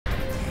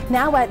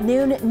Now at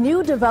noon,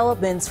 new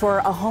developments for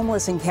a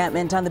homeless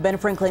encampment on the Ben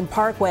Franklin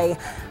Parkway.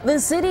 The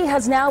city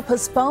has now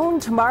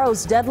postponed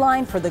tomorrow's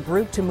deadline for the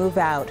group to move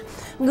out.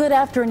 Good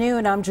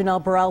afternoon. I'm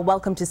Janelle Burrell.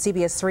 Welcome to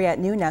CBS 3 at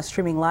noon, now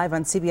streaming live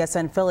on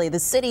CBSN Philly. The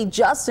city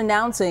just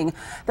announcing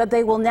that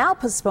they will now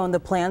postpone the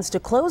plans to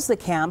close the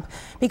camp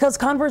because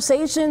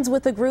conversations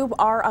with the group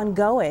are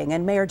ongoing.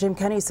 And Mayor Jim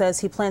Kenney says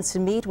he plans to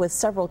meet with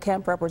several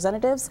camp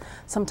representatives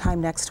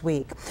sometime next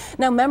week.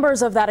 Now,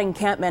 members of that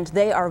encampment,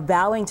 they are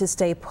vowing to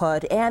stay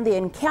put, and the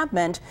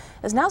encampment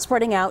is now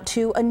spreading out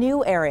to a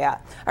new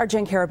area. Our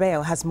Jen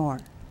Carabeo has more.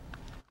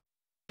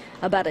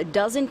 About a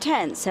dozen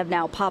tents have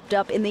now popped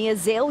up in the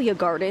azalea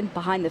garden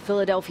behind the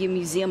Philadelphia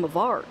Museum of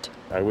Art.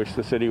 I wish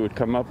the city would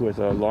come up with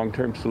a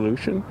long-term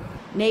solution.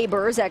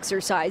 Neighbors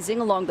exercising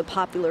along the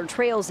popular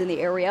trails in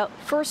the area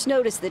first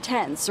noticed the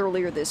tents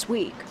earlier this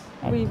week.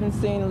 We've even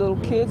seen little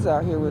kids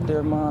out here with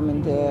their mom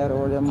and dad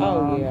or their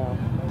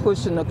mom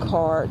pushing a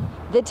cart.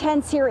 The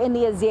tents here in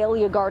the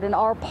azalea garden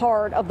are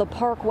part of the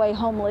Parkway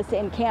homeless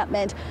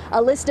encampment.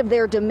 A list of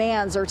their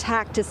demands are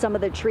tacked to some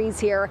of the trees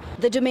here.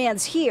 The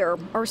demands here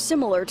are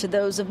similar to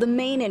those of the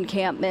main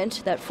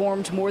encampment that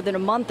formed more than a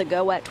month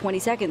ago at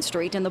 22nd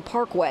Street and the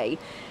Parkway.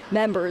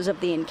 Members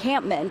of the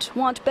encampment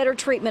want better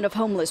treatment of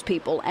homeless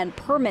people and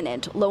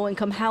permanent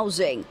low-income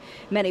housing.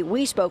 Many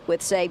we spoke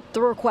with say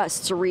the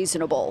requests are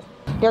reasonable.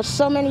 There's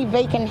so many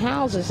vacant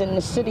houses in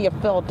the city of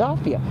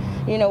Philadelphia.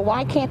 You know,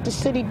 why can't the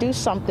city do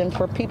something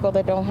for people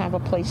that don't have a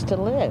place to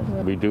live?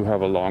 We do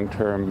have a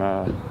long-term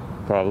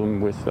problem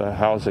with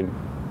housing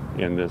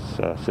in this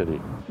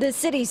city. The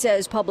city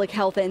says public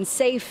health and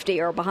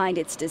safety are behind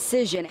its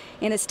decision.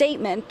 In a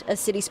statement, a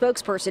city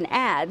spokesperson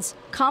adds,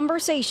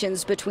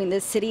 conversations between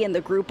the city and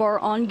the group are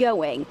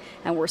ongoing,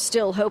 and we're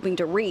still hoping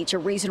to reach a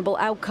reasonable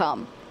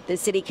outcome. The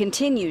city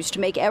continues to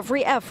make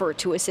every effort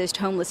to assist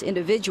homeless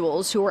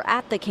individuals who are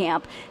at the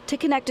camp to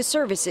connect to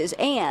services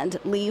and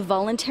leave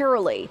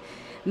voluntarily.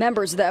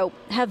 Members, though,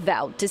 have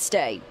vowed to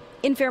stay.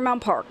 In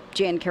Fairmount Park,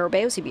 Jan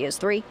Carabeo, CBS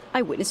 3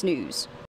 Eyewitness News.